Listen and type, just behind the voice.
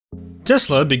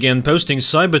Tesla began posting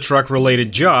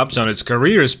Cybertruck-related jobs on its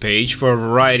careers page for a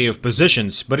variety of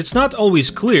positions, but it's not always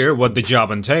clear what the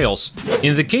job entails.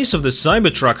 In the case of the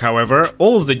Cybertruck, however,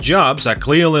 all of the jobs are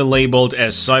clearly labeled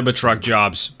as Cybertruck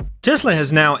jobs. Tesla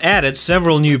has now added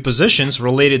several new positions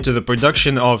related to the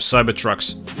production of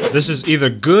Cybertrucks. This is either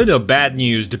good or bad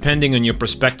news, depending on your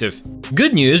perspective.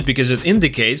 Good news because it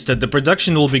indicates that the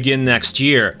production will begin next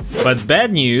year, but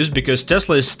bad news because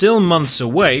Tesla is still months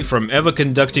away from ever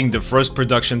conducting the first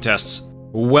production tests.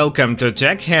 Welcome to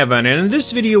Tech Heaven, and in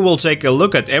this video we'll take a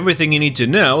look at everything you need to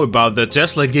know about the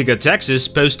Tesla Giga Texas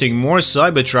posting more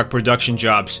Cybertruck production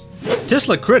jobs.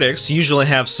 Tesla critics usually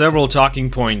have several talking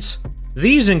points.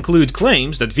 These include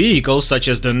claims that vehicles such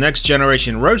as the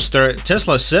next-generation Roadster,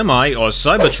 Tesla Semi, or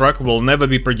Cybertruck will never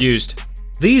be produced.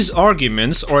 These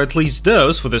arguments, or at least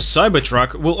those for the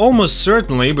Cybertruck, will almost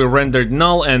certainly be rendered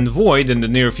null and void in the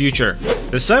near future.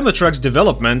 The Cybertruck's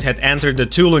development had entered the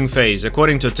tooling phase,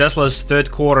 according to Tesla's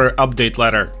third-quarter update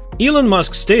letter. Elon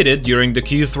Musk stated during the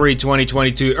Q3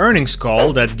 2022 earnings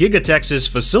call that Giga Texas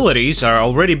facilities are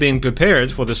already being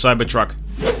prepared for the Cybertruck.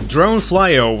 Drone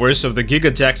flyovers of the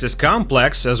Giga Texas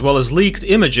complex, as well as leaked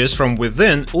images from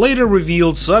within, later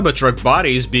revealed Cybertruck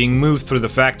bodies being moved through the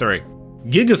factory.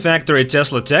 Gigafactory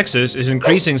Tesla Texas is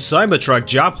increasing Cybertruck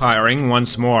job hiring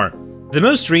once more. The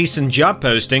most recent job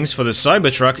postings for the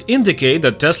Cybertruck indicate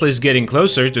that Tesla is getting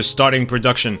closer to starting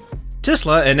production.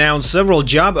 Tesla announced several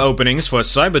job openings for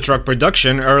Cybertruck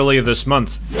production earlier this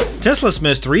month. Tesla's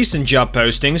most recent job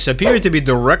postings appear to be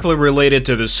directly related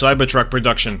to the Cybertruck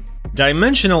production.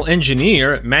 Dimensional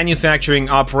Engineer, Manufacturing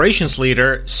Operations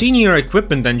Leader, Senior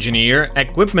Equipment Engineer,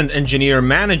 Equipment Engineer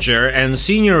Manager, and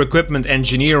Senior Equipment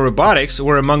Engineer Robotics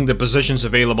were among the positions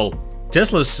available.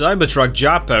 Tesla's Cybertruck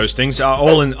job postings are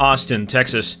all in Austin,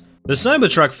 Texas. The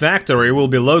Cybertruck factory will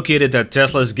be located at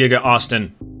Tesla's Giga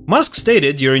Austin. Musk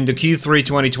stated during the Q3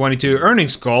 2022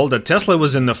 earnings call that Tesla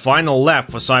was in the final lap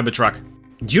for Cybertruck.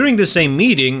 During the same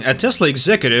meeting, a Tesla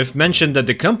executive mentioned that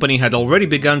the company had already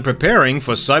begun preparing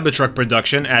for Cybertruck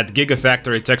production at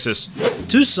Gigafactory Texas.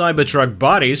 2 Cybertruck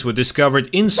bodies were discovered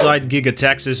inside Giga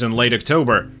Texas in late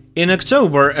October. In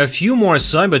October, a few more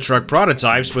Cybertruck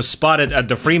prototypes were spotted at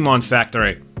the Fremont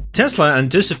factory. Tesla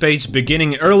anticipates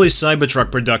beginning early Cybertruck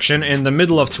production in the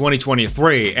middle of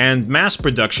 2023 and mass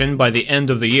production by the end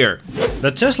of the year.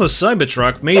 The Tesla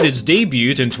Cybertruck made its debut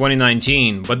in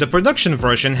 2019, but the production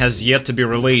version has yet to be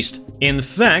released. In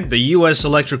fact, the US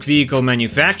electric vehicle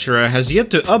manufacturer has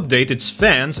yet to update its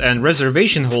fans and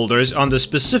reservation holders on the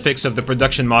specifics of the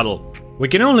production model. We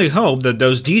can only hope that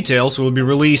those details will be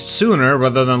released sooner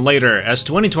rather than later, as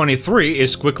 2023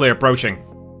 is quickly approaching.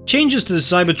 Changes to the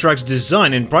Cybertruck's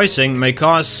design and pricing may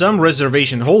cause some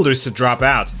reservation holders to drop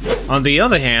out. On the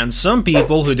other hand, some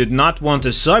people who did not want a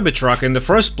Cybertruck in the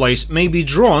first place may be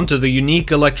drawn to the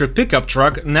unique electric pickup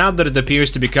truck now that it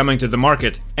appears to be coming to the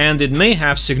market, and it may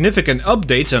have significant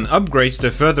updates and upgrades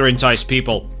to further entice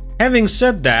people. Having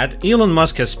said that, Elon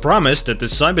Musk has promised that the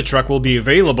Cybertruck will be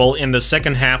available in the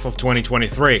second half of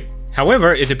 2023.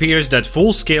 However, it appears that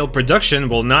full-scale production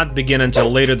will not begin until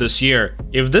later this year.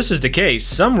 If this is the case,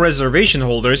 some reservation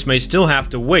holders may still have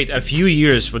to wait a few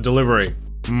years for delivery.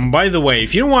 By the way,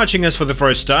 if you're watching us for the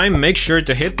first time, make sure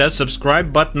to hit that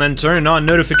subscribe button and turn on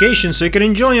notifications so you can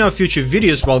enjoy our future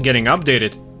videos while getting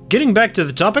updated. Getting back to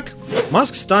the topic,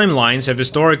 Musk's timelines have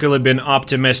historically been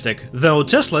optimistic, though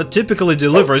Tesla typically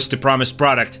delivers the promised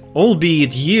product,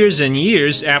 albeit years and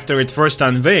years after it first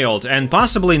unveiled, and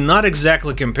possibly not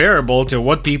exactly comparable to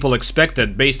what people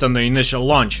expected based on the initial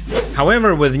launch.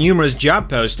 However, with numerous job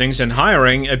postings and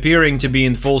hiring appearing to be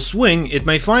in full swing, it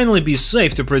may finally be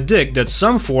safe to predict that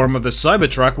some form of the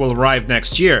Cybertruck will arrive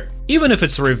next year, even if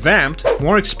it's revamped,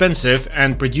 more expensive,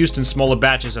 and produced in smaller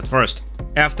batches at first.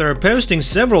 After posting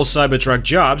several Cybertruck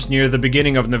jobs near the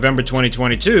beginning of November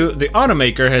 2022, the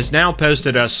automaker has now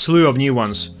posted a slew of new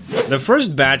ones. The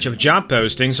first batch of job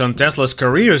postings on Tesla's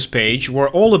careers page were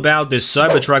all about this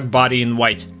Cybertruck body in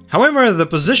white. However, the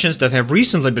positions that have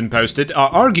recently been posted are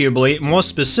arguably more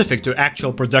specific to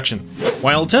actual production.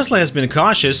 While Tesla has been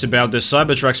cautious about the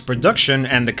Cybertruck's production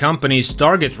and the company's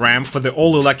target ramp for the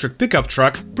all-electric pickup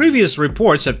truck, previous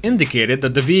reports have indicated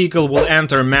that the vehicle will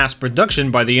enter mass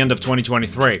production by the end of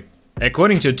 2023.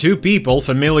 According to 2 people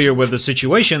familiar with the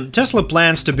situation, Tesla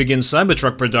plans to begin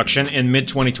Cybertruck production in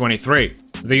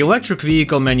mid-2023. The electric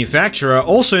vehicle manufacturer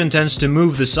also intends to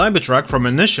move the Cybertruck from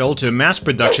initial to mass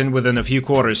production within a few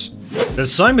quarters. The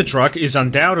Cybertruck is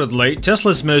undoubtedly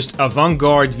Tesla's most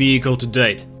avant-garde vehicle to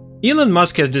date. Elon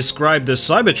Musk has described the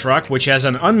Cybertruck, which has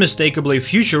an unmistakably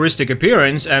futuristic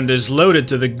appearance and is loaded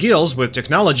to the gills with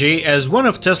technology, as one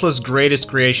of Tesla's greatest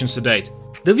creations to date.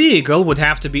 The vehicle would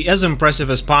have to be as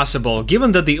impressive as possible,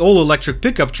 given that the all-electric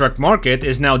pickup truck market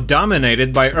is now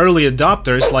dominated by early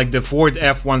adopters like the Ford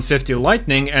F-150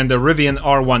 Lightning and the Rivian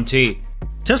R1T.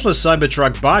 Tesla's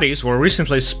Cybertruck bodies were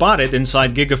recently spotted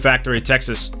inside Gigafactory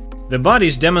Texas. The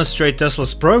bodies demonstrate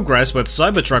Tesla's progress with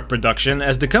Cybertruck production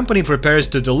as the company prepares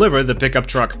to deliver the pickup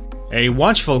truck. A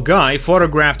watchful guy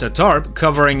photographed a tarp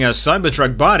covering a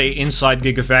Cybertruck body inside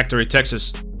Gigafactory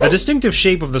Texas. The distinctive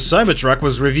shape of the Cybertruck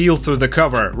was revealed through the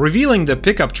cover, revealing the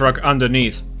pickup truck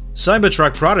underneath.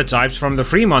 Cybertruck prototypes from the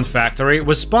Fremont factory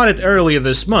were spotted earlier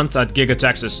this month at Giga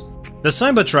Texas. The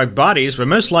Cybertruck bodies were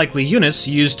most likely units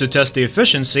used to test the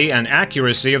efficiency and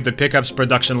accuracy of the pickup's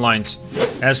production lines.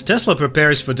 As Tesla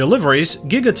prepares for deliveries,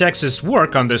 Giga Texas'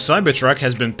 work on the Cybertruck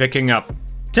has been picking up.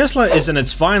 Tesla is in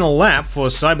its final lap for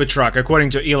Cybertruck,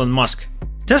 according to Elon Musk.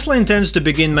 Tesla intends to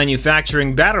begin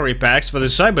manufacturing battery packs for the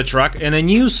Cybertruck in a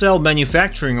new cell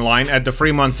manufacturing line at the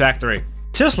Fremont factory.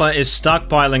 Tesla is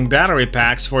stockpiling battery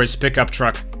packs for its pickup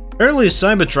truck. Early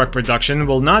Cybertruck production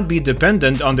will not be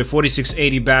dependent on the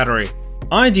 4680 battery.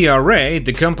 IDRA,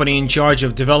 the company in charge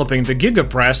of developing the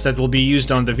Gigapress that will be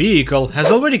used on the vehicle,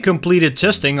 has already completed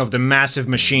testing of the massive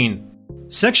machine.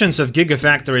 Sections of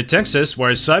Gigafactory Texas,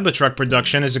 where Cybertruck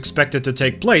production is expected to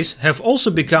take place, have also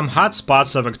become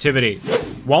hotspots of activity.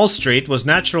 Wall Street was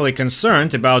naturally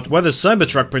concerned about whether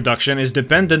Cybertruck production is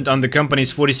dependent on the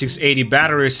company's 4680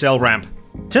 battery cell ramp.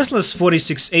 Tesla's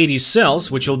 4680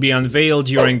 cells, which will be unveiled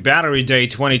during Battery Day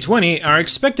 2020, are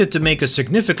expected to make a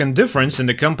significant difference in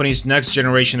the company's next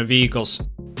generation of vehicles.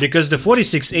 Because the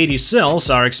 4680 cells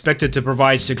are expected to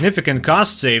provide significant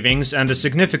cost savings and a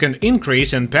significant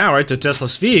increase in power to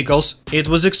Tesla's vehicles, it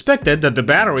was expected that the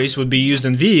batteries would be used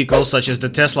in vehicles such as the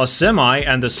Tesla Semi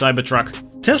and the Cybertruck.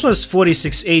 Tesla's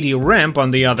 4680 ramp,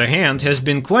 on the other hand, has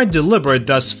been quite deliberate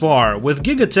thus far, with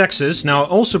Giga Texas now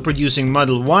also producing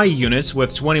Model Y units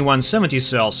with 2170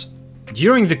 cells.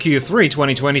 During the Q3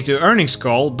 2022 earnings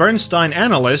call, Bernstein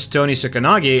analyst Tony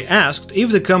Sacconaghi asked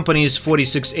if the company's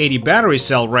 4680 battery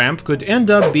cell ramp could end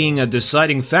up being a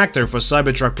deciding factor for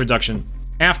Cybertruck production.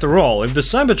 After all, if the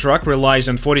Cybertruck relies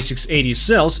on 4680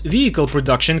 cells, vehicle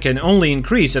production can only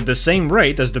increase at the same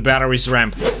rate as the battery's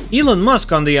ramp. Elon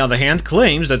Musk, on the other hand,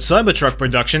 claims that Cybertruck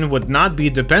production would not be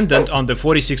dependent on the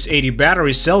 4680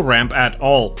 battery cell ramp at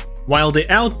all. While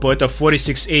the output of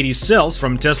 4680 cells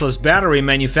from Tesla's battery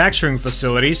manufacturing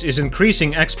facilities is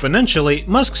increasing exponentially,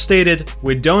 Musk stated,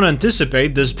 "We don't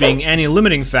anticipate this being any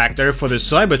limiting factor for the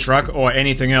Cybertruck or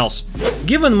anything else."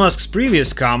 Given Musk's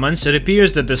previous comments, it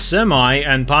appears that the Semi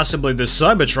and possibly the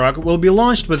Cybertruck will be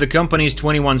launched with the company's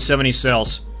 2170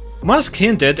 cells. Musk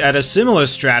hinted at a similar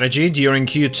strategy during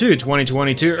Q2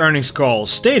 2022 earnings call,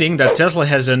 stating that Tesla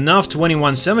has enough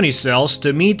 2170 cells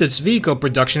to meet its vehicle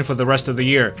production for the rest of the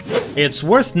year. It's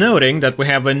worth noting that we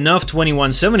have enough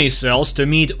 2170 cells to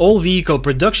meet all vehicle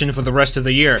production for the rest of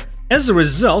the year. As a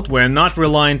result, we're not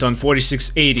reliant on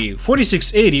 4680.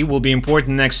 4680 will be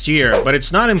important next year, but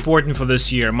it's not important for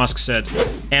this year, Musk said.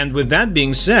 And with that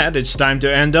being said, it's time to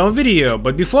end our video,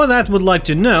 but before that, would like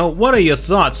to know, what are your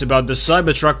thoughts about the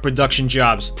Cybertruck production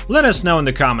jobs? Let us know in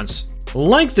the comments.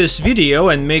 Like this video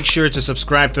and make sure to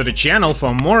subscribe to the channel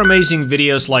for more amazing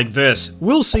videos like this.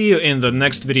 We'll see you in the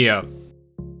next video.